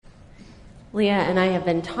Leah and I have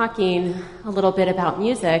been talking a little bit about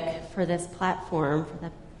music for this platform for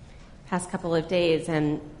the past couple of days,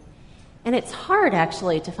 and it's hard,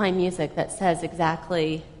 actually, to find music that says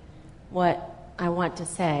exactly what I want to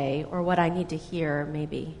say or what I need to hear,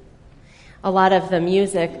 maybe. A lot of the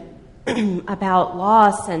music about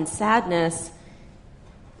loss and sadness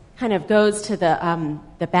kind of goes to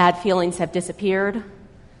the bad feelings have disappeared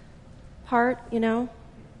part, you know.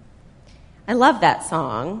 I love that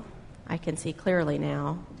song. I can see clearly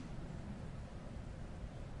now.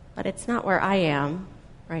 But it's not where I am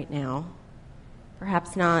right now.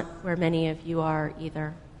 Perhaps not where many of you are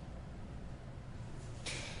either.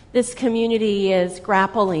 This community is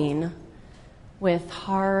grappling with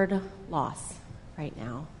hard loss right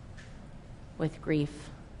now, with grief.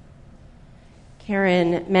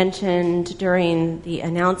 Karen mentioned during the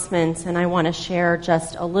announcements, and I want to share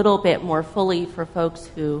just a little bit more fully for folks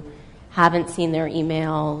who haven't seen their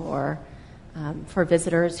email or for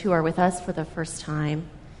visitors who are with us for the first time,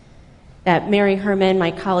 that Mary Herman,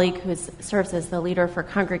 my colleague who serves as the leader for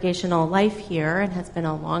congregational life here and has been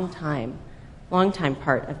a long time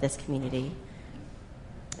part of this community,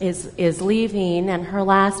 is leaving, and her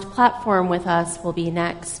last platform with us will be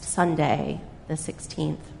next Sunday, the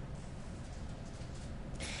 16th.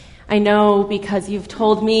 I know because you've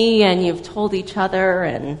told me and you've told each other,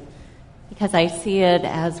 and because I see it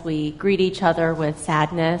as we greet each other with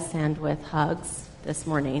sadness and with hugs this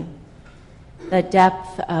morning, the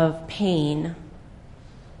depth of pain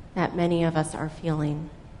that many of us are feeling,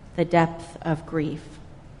 the depth of grief.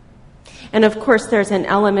 And of course, there's an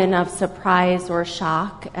element of surprise or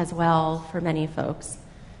shock as well for many folks,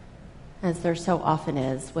 as there so often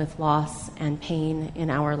is with loss and pain in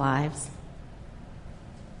our lives.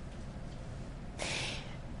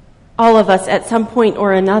 All of us at some point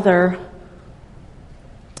or another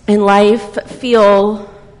in life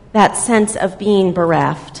feel that sense of being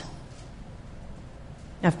bereft,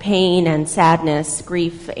 of pain and sadness,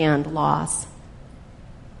 grief and loss.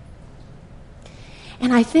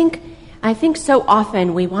 And I think so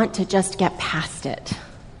often we want to just get past it,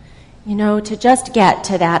 to just get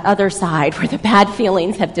to that other side where the bad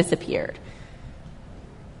feelings have disappeared.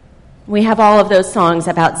 We have all of those songs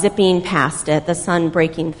about zipping past it, the sun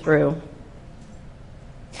breaking through.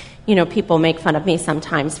 People make fun of me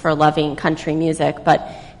sometimes for loving country music, but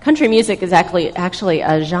country music is actually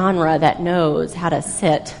a genre that knows how to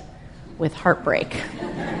sit with heartbreak.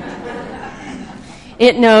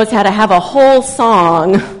 It knows how to have a whole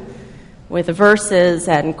song with verses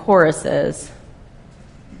and choruses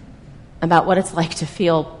about what it's like to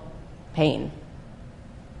feel pain,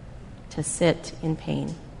 to sit in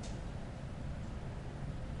pain.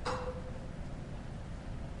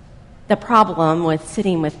 The problem with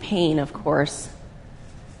sitting with pain, of course,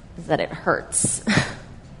 is that it hurts.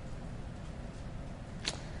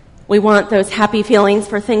 We want those happy feelings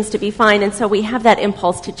for things to be fine, and so we have that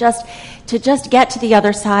impulse to just get to the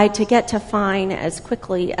other side, to get to fine as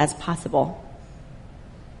quickly as possible.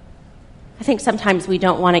 I think sometimes we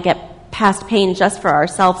don't want to get past pain just for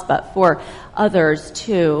ourselves, but for others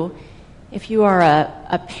too. If you are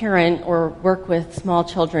a parent or work with small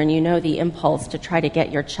children, you know the impulse to try to get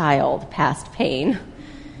your child past pain.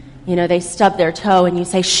 They stub their toe and you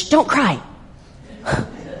say, "Shh, don't cry.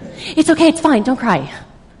 It's okay, it's fine, don't cry.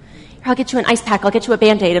 I'll get you an ice pack, I'll get you a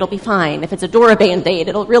Band-Aid, it'll be fine. If it's a Dora Band-Aid,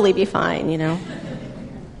 it'll really be fine,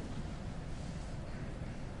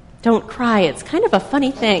 Don't cry. It's kind of a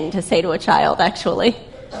funny thing to say to a child, actually.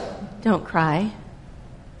 Don't cry.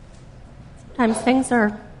 Sometimes things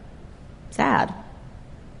are sad.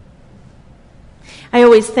 I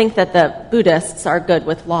always think that the Buddhists are good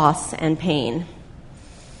with loss and pain.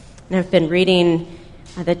 And I've been reading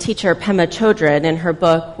the teacher Pema Chodron in her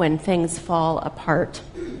book, When Things Fall Apart.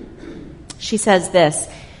 She says this: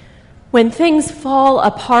 when things fall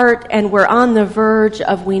apart and we're on the verge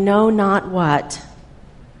of we know not what,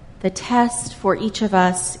 the test for each of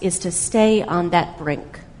us is to stay on that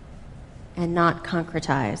brink and not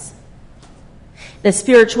concretize. The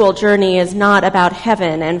spiritual journey is not about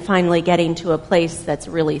heaven and finally getting to a place that's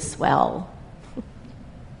really swell.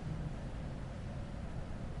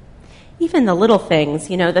 Even the little things,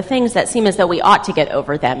 the things that seem as though we ought to get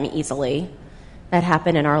over them easily, that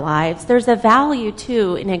happen in our lives, there's a value,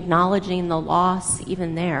 too, in acknowledging the loss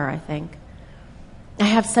even there, I think. I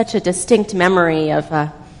have such a distinct memory of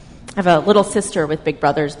I have a little sister with big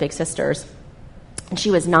brothers, big sisters, and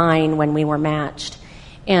she was 9 when we were matched.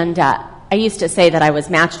 And I used to say that I was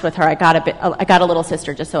matched with her. I got a little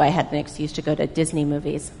sister just so I had an excuse to go to Disney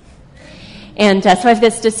movies. And so I have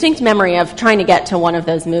this distinct memory of trying to get to one of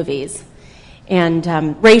those movies.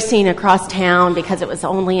 racing across town because it was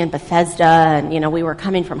only in Bethesda, and we were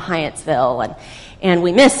coming from Hyattsville, and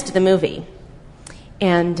we missed the movie.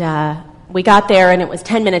 And we got there, and it was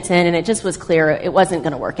 10 minutes in, and it just was clear it wasn't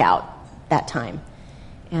going to work out that time.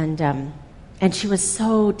 And she was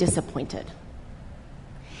so disappointed.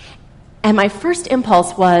 And my first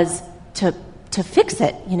impulse was to fix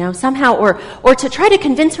it, somehow, or to try to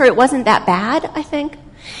convince her it wasn't that bad, I think.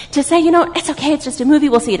 To say, it's okay, it's just a movie,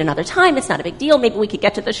 we'll see it another time, it's not a big deal, maybe we could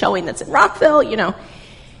get to the showing that's in Rockville,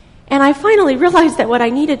 And I finally realized that what I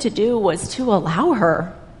needed to do was to allow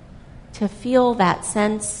her to feel that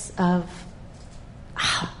sense of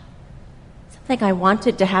something I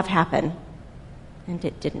wanted to have happen, and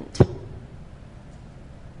it didn't.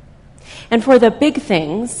 And for the big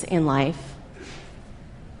things in life,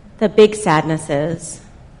 the big sadnesses,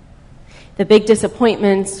 the big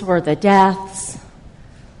disappointments or the deaths,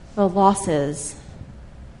 the losses,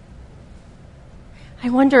 I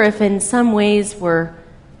wonder if in some ways we're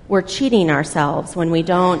cheating ourselves when we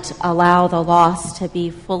don't allow the loss to be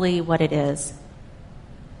fully what it is,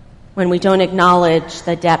 when we don't acknowledge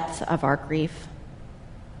the depth of our grief.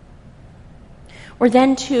 Or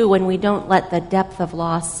then, too, when we don't let the depth of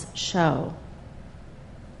loss show.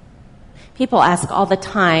 People ask all the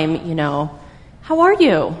time, how are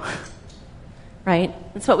you? Right?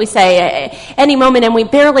 That's what we say any moment, and we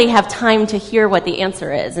barely have time to hear what the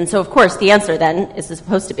answer is. And so, of course, the answer then is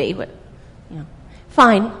supposed to be,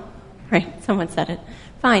 fine. Right? Someone said it.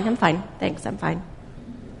 Fine, I'm fine. Thanks, I'm fine.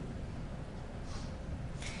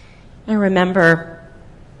 I remember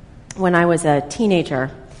when I was a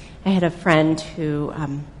teenager, I had a friend who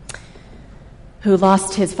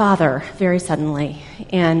lost his father very suddenly,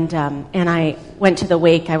 and I went to the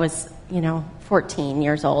wake. I was, 14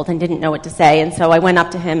 years old and didn't know what to say, and so I went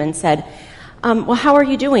up to him and said, well, how are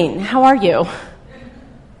you doing? How are you?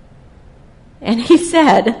 And he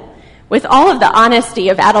said, with all of the honesty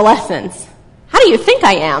of adolescence, how do you think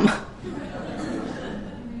I am?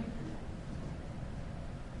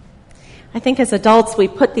 I think as adults we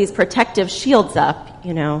put these protective shields up,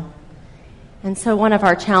 And so one of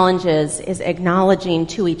our challenges is acknowledging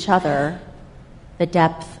to each other the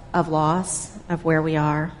depth of loss, of where we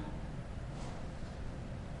are.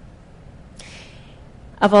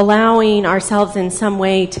 Of allowing ourselves in some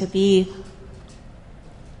way to be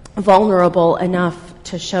vulnerable enough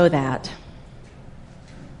to show that.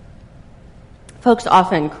 Folks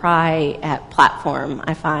often cry at platform,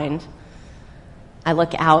 I find. I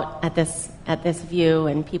look out at this view,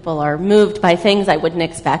 and people are moved by things I wouldn't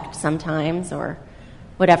expect sometimes, or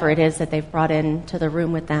whatever it is that they've brought into the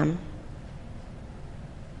room with them.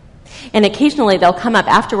 And occasionally they'll come up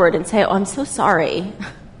afterward and say, oh, I'm so sorry.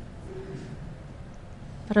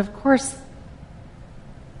 But of course,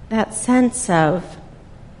 that sense of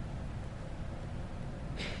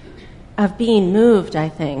being moved, I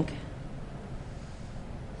think,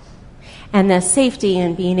 and the safety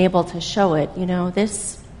in being able to show it,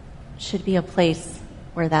 this should be a place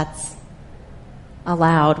where that's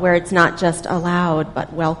allowed, where it's not just allowed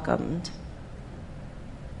but welcomed.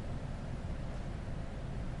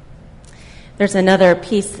 There's another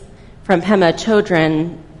piece from Pema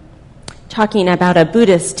Chodron talking about a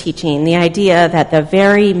Buddhist teaching, the idea that the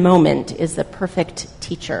very moment is the perfect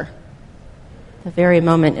teacher. The very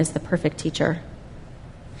moment is the perfect teacher.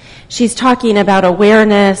 She's talking about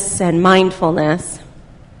awareness and mindfulness,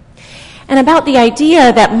 and about the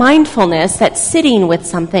idea that mindfulness, that sitting with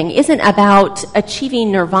something, isn't about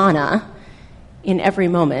achieving nirvana in every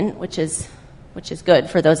moment, which is good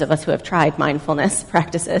for those of us who have tried mindfulness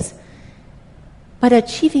practices, but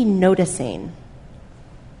achieving noticing.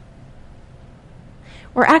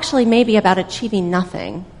 Or actually maybe about achieving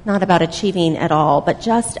nothing, not about achieving at all, but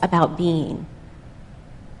just about being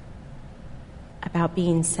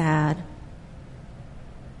sad.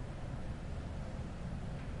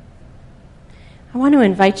 I want to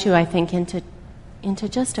invite you, I think, into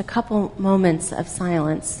just a couple moments of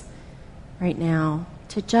silence right now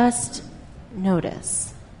to just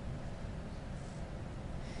notice.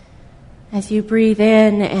 As you breathe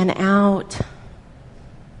in and out,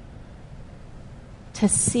 to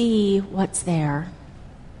see what's there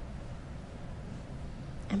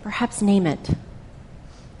and perhaps name it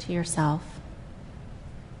to yourself.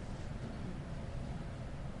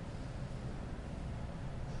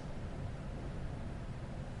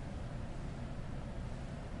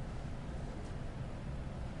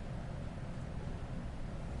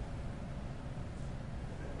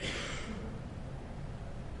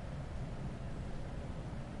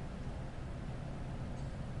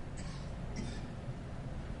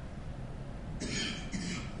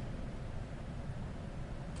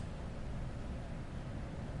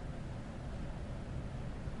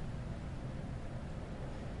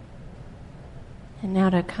 And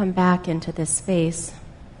now to come back into this space.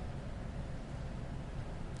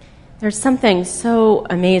 There's something so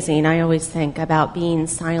amazing, I always think, about being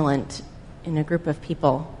silent in a group of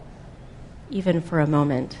people, even for a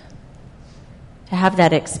moment. To have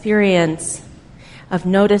that experience of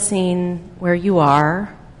noticing where you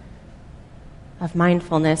are, of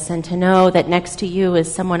mindfulness, and to know that next to you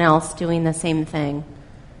is someone else doing the same thing.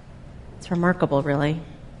 It's remarkable, really.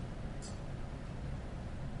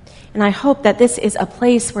 And I hope that this is a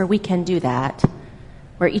place where we can do that,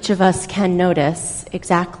 where each of us can notice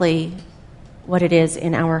exactly what it is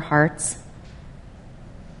in our hearts,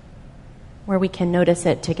 where we can notice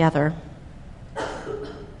it together.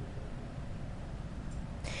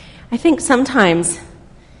 I think sometimes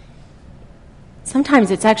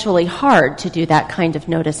it's actually hard to do that kind of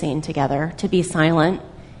noticing together, to be silent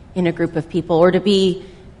in a group of people, or to be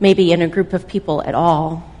maybe in a group of people at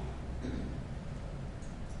all.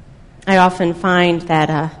 I often find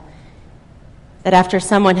that after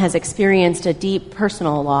someone has experienced a deep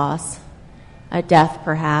personal loss, a death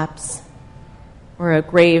perhaps, or a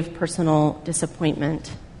grave personal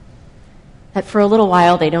disappointment, that for a little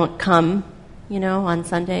while they don't come, on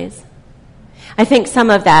Sundays. I think some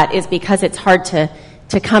of that is because it's hard to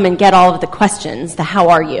come and get all of the questions, the how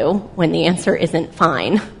are you, when the answer isn't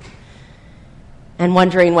fine, and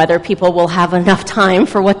wondering whether people will have enough time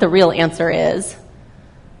for what the real answer is,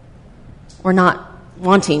 or not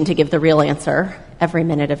wanting to give the real answer every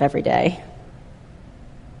minute of every day.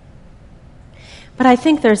 But I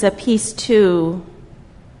think there's a piece, too,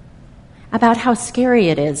 about how scary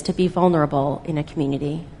it is to be vulnerable in a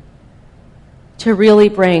community, to really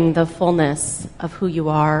bring the fullness of who you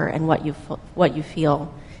are and what you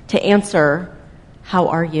feel, to answer, how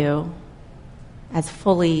are you, as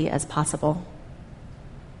fully as possible.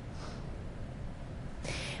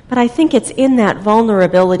 But I think it's in that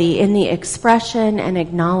vulnerability, in the expression and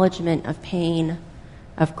acknowledgement of pain,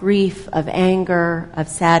 of grief, of anger, of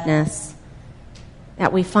sadness,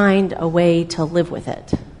 that we find a way to live with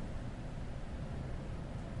it.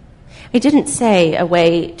 I didn't say a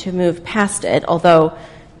way to move past it, although,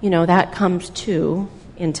 that comes too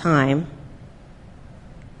in time,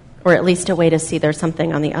 or at least a way to see there's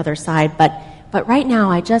something on the other side. But right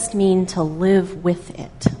now, I just mean to live with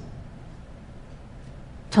it.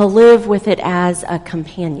 To live with it as a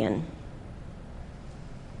companion.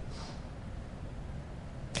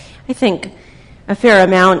 I think a fair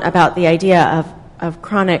amount about the idea of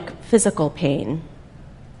chronic physical pain,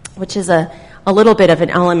 which is a little bit of an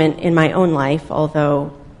element in my own life,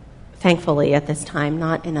 although thankfully at this time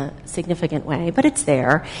not in a significant way, but it's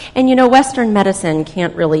there. And Western medicine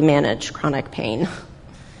can't really manage chronic pain.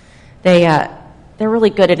 They're really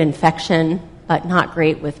good at infection, but not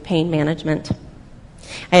great with pain management.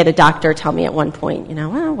 I had a doctor tell me at one point,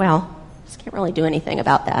 just can't really do anything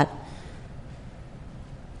about that.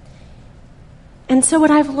 And so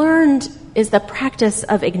what I've learned is the practice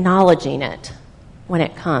of acknowledging it when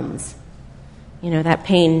it comes. That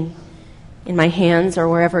pain in my hands or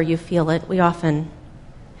wherever you feel it, we often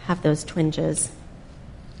have those twinges.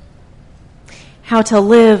 How to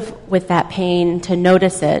live with that pain, to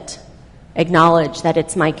notice it, acknowledge that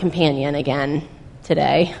it's my companion again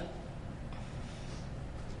today.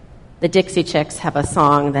 The Dixie Chicks have a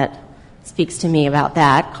song that speaks to me about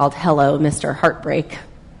that called Hello, Mr. Heartbreak.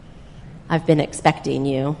 I've been expecting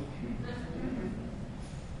you.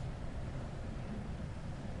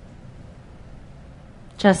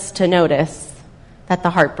 Just to notice that the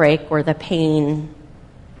heartbreak or the pain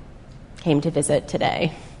came to visit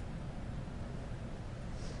today.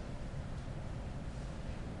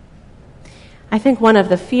 I think one of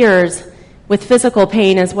the fears with physical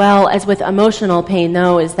pain as well as with emotional pain,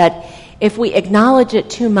 though, is that if we acknowledge it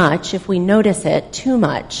too much, if we notice it too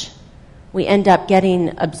much, we end up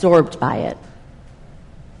getting absorbed by it.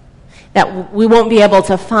 That we won't be able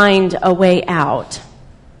to find a way out.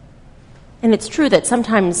 And it's true that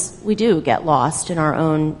sometimes we do get lost in our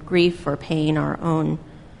own grief or pain, our own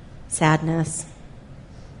sadness.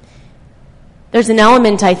 There's an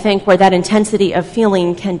element, I think, where that intensity of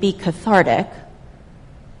feeling can be cathartic,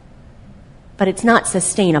 but it's not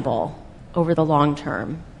sustainable over the long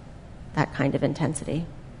term, that kind of intensity.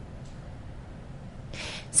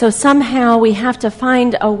 So somehow we have to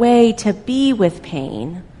find a way to be with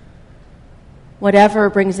pain, whatever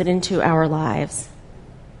brings it into our lives,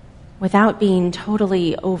 without being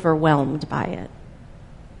totally overwhelmed by it.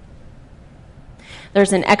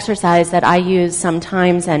 There's an exercise that I use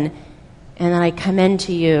sometimes, and I commend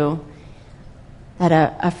to you, that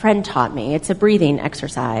a friend taught me. It's a breathing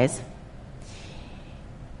exercise.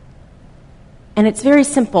 And it's very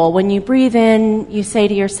simple. When you breathe in, you say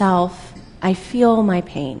to yourself, I feel my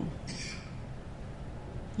pain.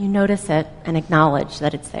 You notice it and acknowledge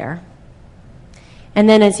that it's there. And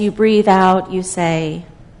then as you breathe out, you say,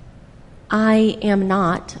 I am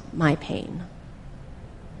not my pain.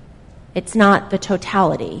 It's not the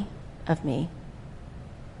totality of me.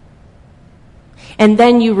 And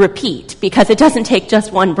then you repeat, because it doesn't take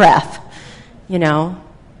just one breath.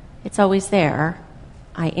 It's always there.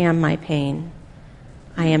 I am my pain.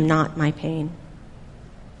 I am not my pain.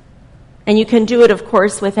 And you can do it, of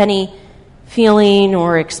course, with any feeling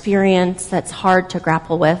or experience that's hard to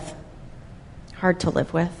grapple with, hard to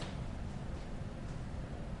live with.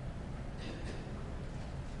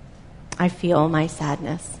 I feel my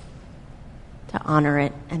sadness, to honor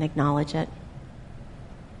it and acknowledge it.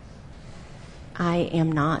 I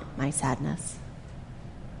am not my sadness.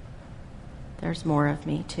 There's more of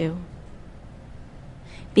me, too.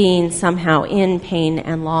 Being somehow in pain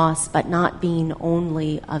and loss, but not being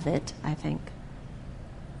only of it, I think.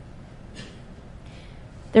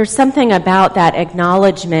 There's something about that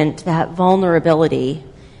acknowledgement, that vulnerability,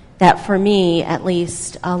 that for me, at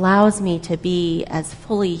least, allows me to be as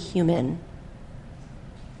fully human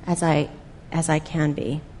as I can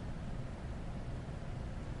be.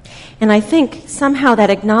 And I think somehow that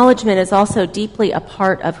acknowledgement is also deeply a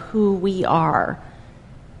part of who we are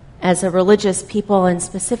as a religious people, and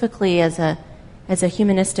specifically as a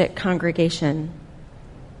humanistic congregation,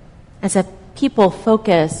 as a people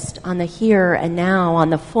focused on the here and now, on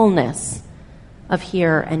the fullness of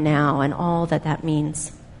here and now, and all that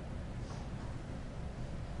means.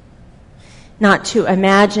 Not to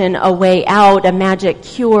imagine a way out, a magic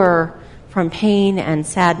cure from pain and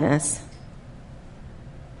sadness.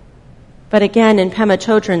 But again, in Pema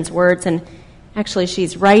Chodron's words, and actually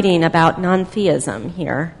she's writing about non-theism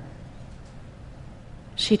here,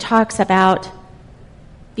 she talks about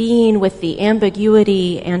being with the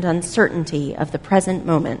ambiguity and uncertainty of the present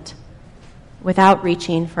moment without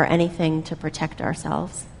reaching for anything to protect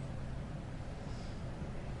ourselves.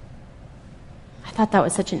 I thought that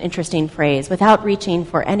was such an interesting phrase, without reaching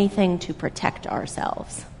for anything to protect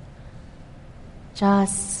ourselves.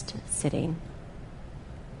 Just sitting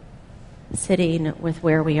with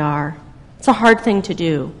where we are. It's a hard thing to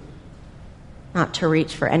do, not to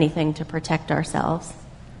reach for anything to protect ourselves.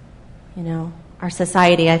 Our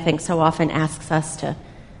society, I think, so often asks us to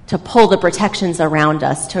pull the protections around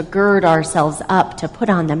us, to gird ourselves up, to put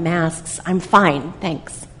on the masks. I'm fine,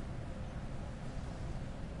 thanks.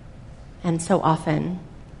 And so often,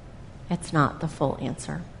 it's not the full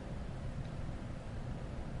answer.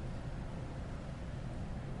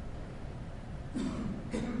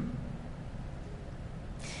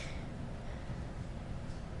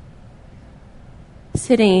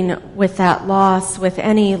 Sitting with that loss, with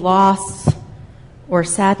any loss or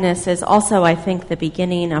sadness, is also, I think, the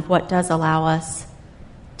beginning of what does allow us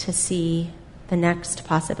to see the next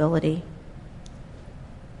possibility.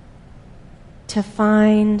 To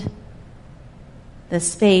find the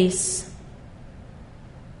space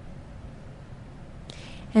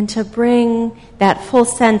and to bring that full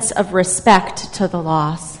sense of respect to the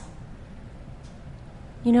loss.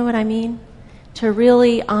 You know what I mean? To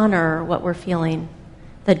really honor what we're feeling,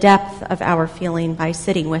 the depth of our feeling, by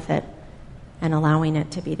sitting with it and allowing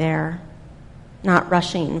it to be there, not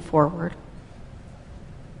rushing forward.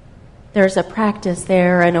 There's a practice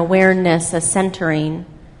there, an awareness, a centering,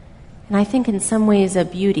 and I think in some ways a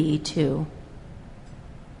beauty too,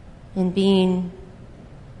 in being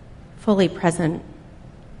fully present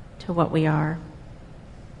to what we are.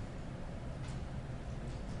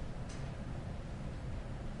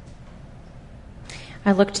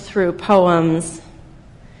 I looked through poems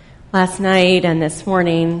last night and this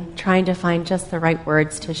morning, trying to find just the right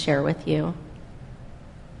words to share with you.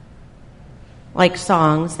 Like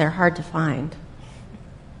songs, they're hard to find.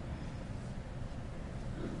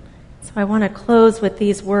 So I want to close with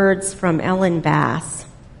these words from Ellen Bass.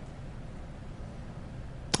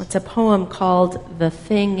 It's a poem called "The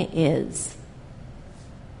Thing Is."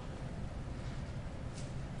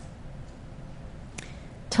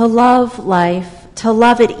 To love life, to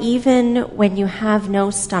love it even when you have no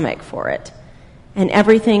stomach for it, and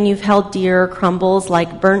everything you've held dear crumbles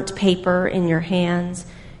like burnt paper in your hands,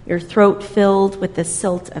 your throat filled with the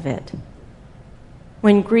silt of it.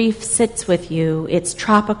 When grief sits with you, its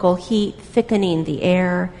tropical heat thickening the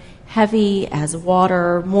air, heavy as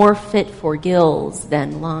water, more fit for gills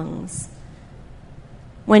than lungs.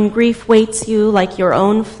 When grief waits you like your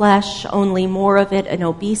own flesh, only more of it, an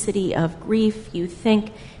obesity of grief, you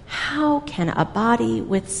think, how can a body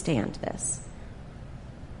withstand this?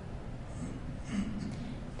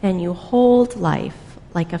 Then you hold life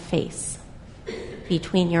like a face,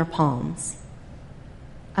 between your palms,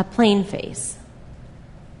 a plain face,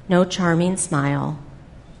 no charming smile,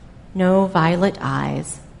 no violet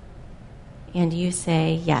eyes, and you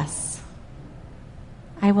say, yes,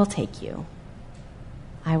 I will take you.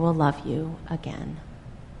 I will love you again.